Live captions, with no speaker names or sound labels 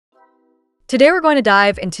Today we're going to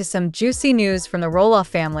dive into some juicy news from the Roloff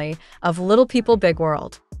family of Little People Big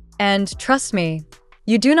World. And trust me,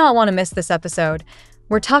 you do not want to miss this episode.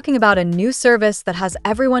 We're talking about a new service that has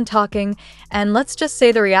everyone talking, and let's just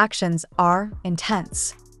say the reactions are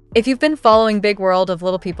intense. If you've been following Big World of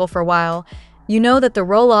Little People for a while, you know that the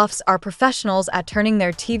Roloffs are professionals at turning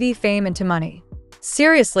their TV fame into money.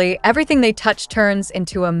 Seriously, everything they touch turns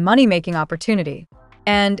into a money-making opportunity.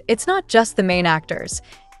 And it's not just the main actors.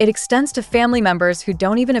 It extends to family members who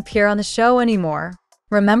don't even appear on the show anymore.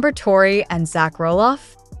 Remember Tori and Zach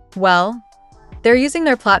Roloff? Well, they're using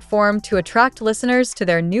their platform to attract listeners to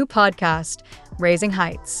their new podcast, Raising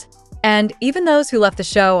Heights. And even those who left the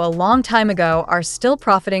show a long time ago are still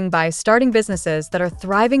profiting by starting businesses that are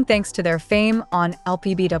thriving thanks to their fame on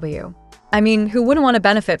LPBW. I mean, who wouldn't want to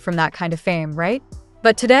benefit from that kind of fame, right?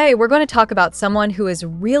 But today, we're going to talk about someone who is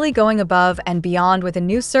really going above and beyond with a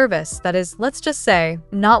new service that is, let's just say,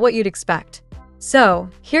 not what you'd expect. So,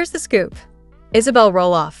 here's the scoop. Isabel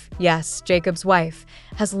Roloff, yes, Jacob's wife,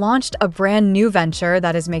 has launched a brand new venture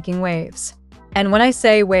that is making waves. And when I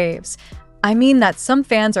say waves, I mean that some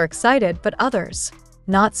fans are excited, but others,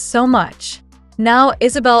 not so much. Now,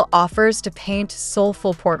 Isabel offers to paint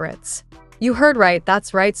soulful portraits. You heard right,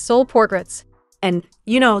 that's right, soul portraits. And,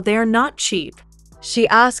 they're not cheap. She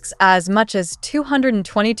asks as much as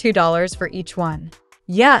 $222 for each one.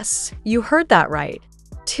 Yes, you heard that right.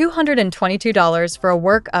 $222 for a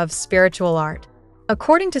work of spiritual art.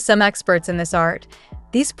 According to some experts in this art,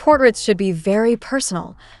 these portraits should be very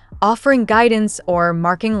personal, offering guidance or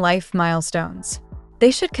marking life milestones.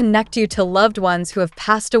 They should connect you to loved ones who have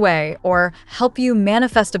passed away or help you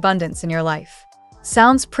manifest abundance in your life.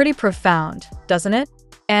 Sounds pretty profound, doesn't it?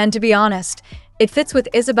 And to be honest, it fits with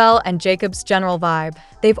Isabel and Jacob's general vibe.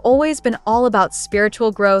 They've always been all about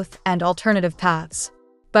spiritual growth and alternative paths.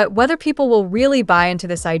 But whether people will really buy into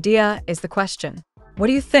this idea is the question. What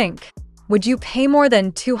do you think? Would you pay more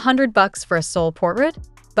than $200 for a soul portrait?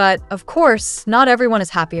 But, of course, not everyone is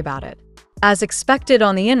happy about it. As expected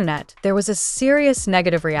on the internet, there was a serious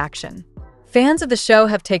negative reaction. Fans of the show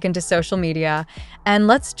have taken to social media, and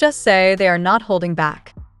let's just say they are not holding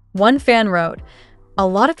back. One fan wrote, "A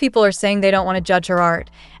lot of people are saying they don't want to judge her art,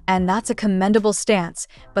 and that's a commendable stance,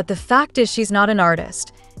 but the fact is she's not an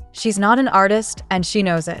artist. She's not an artist, and she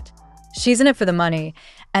knows it. She's in it for the money,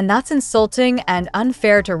 and that's insulting and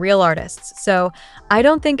unfair to real artists, so I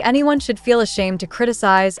don't think anyone should feel ashamed to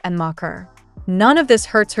criticize and mock her. None of this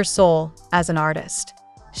hurts her soul as an artist.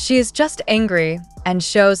 She is just angry and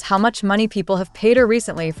shows how much money people have paid her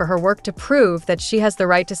recently for her work to prove that she has the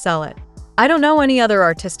right to sell it. I don't know any other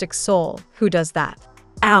artistic soul who does that."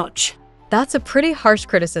 Ouch. That's a pretty harsh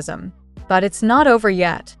criticism, but it's not over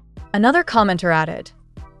yet. Another commenter added,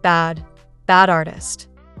 bad artist.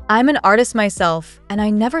 I'm an artist myself, and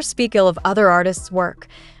I never speak ill of other artists' work,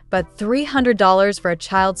 but $300 for a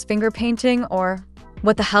child's finger painting, or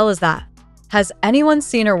what the hell is that? Has anyone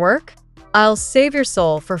seen her work? I'll save your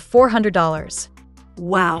soul for $400.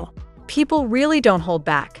 Wow. People really don't hold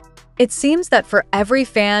back. It seems that for every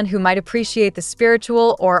fan who might appreciate the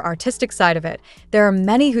spiritual or artistic side of it, there are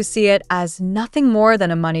many who see it as nothing more than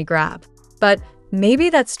a money grab. But maybe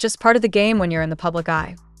that's just part of the game when you're in the public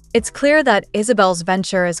eye. It's clear that Isabel's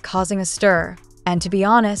venture is causing a stir, and to be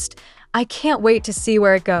honest, I can't wait to see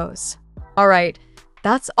where it goes. Alright,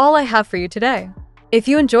 that's all I have for you today. If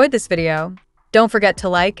you enjoyed this video, don't forget to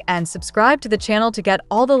like and subscribe to the channel to get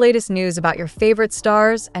all the latest news about your favorite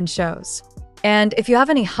stars and shows. And if you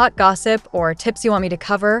have any hot gossip or tips you want me to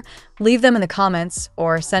cover, leave them in the comments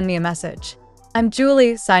or send me a message. I'm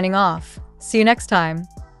Julie, signing off. See you next time.